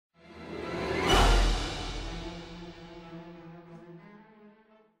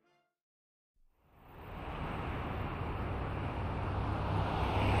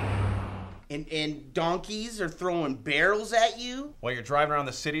And donkeys are throwing barrels at you? While you're driving around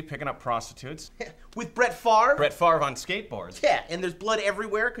the city picking up prostitutes. With Brett Favre? Brett Favre on skateboards. Yeah, and there's blood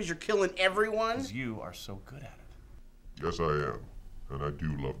everywhere because you're killing everyone? Because you are so good at it. Yes, I am. And I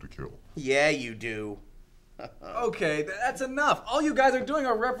do love to kill. Yeah, you do. Okay, that's enough. All you guys are doing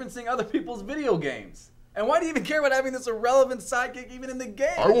are referencing other people's video games. And why do you even care about having this irrelevant sidekick even in the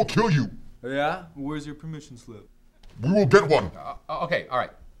game? I will kill you. Yeah? Where's your permission slip? We will get one. Okay, all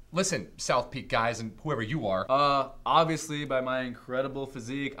right. Listen, South Peak guys and whoever you are. Obviously, by my incredible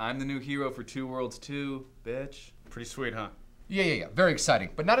physique, I'm the new hero for Two Worlds 2, bitch. Pretty sweet, huh? Yeah. Very exciting.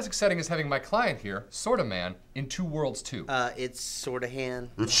 But not as exciting as having my client here, Sordaman, in Two Worlds 2. It's Sordahon.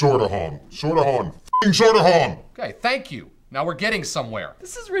 It's Sordahon. Sordahon. F***ing Sordahon. Okay, thank you. Now we're getting somewhere.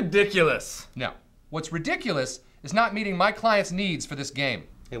 This is ridiculous. Now, what's ridiculous is not meeting my client's needs for this game.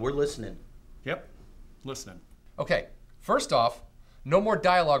 Hey, we're listening. Yep, listening. Okay, first off, no more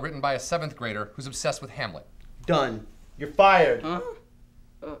dialogue written by a 7th grader who's obsessed with Hamlet. Done. You're fired. Huh?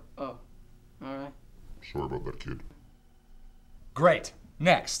 All right. Sorry about that, kid. Great.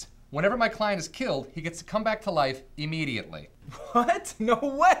 Next, whenever my client is killed, he gets to come back to life immediately. What? No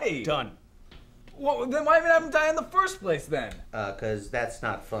way. Done. Well, then why even have him die in the first place then? Because that's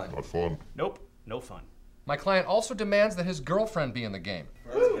not fun. Not fun. Nope, no fun. My client also demands that his girlfriend be in the game.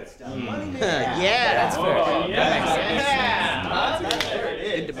 Yeah, that's fair.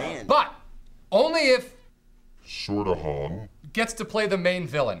 Good demand. But only if Sordahon. gets to play the main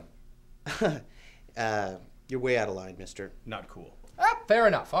villain. You're way out of line, mister. Not cool. Fair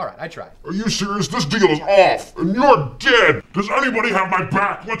enough. All right, I tried. Are you serious? This deal is off, and you're dead. Does anybody have my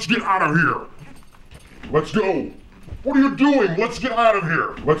back? Let's get out of here. Let's go. What are you doing? Let's get out of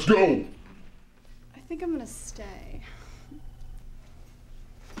here. Let's go. I think I'm gonna stay.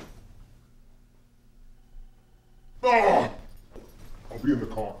 Ah! I'll be in the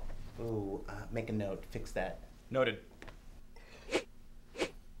car. Ooh, make a note. Fix that. Noted.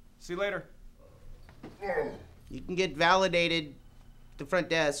 See you later. You can get validated at the front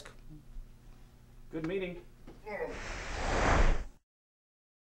desk. Good meeting.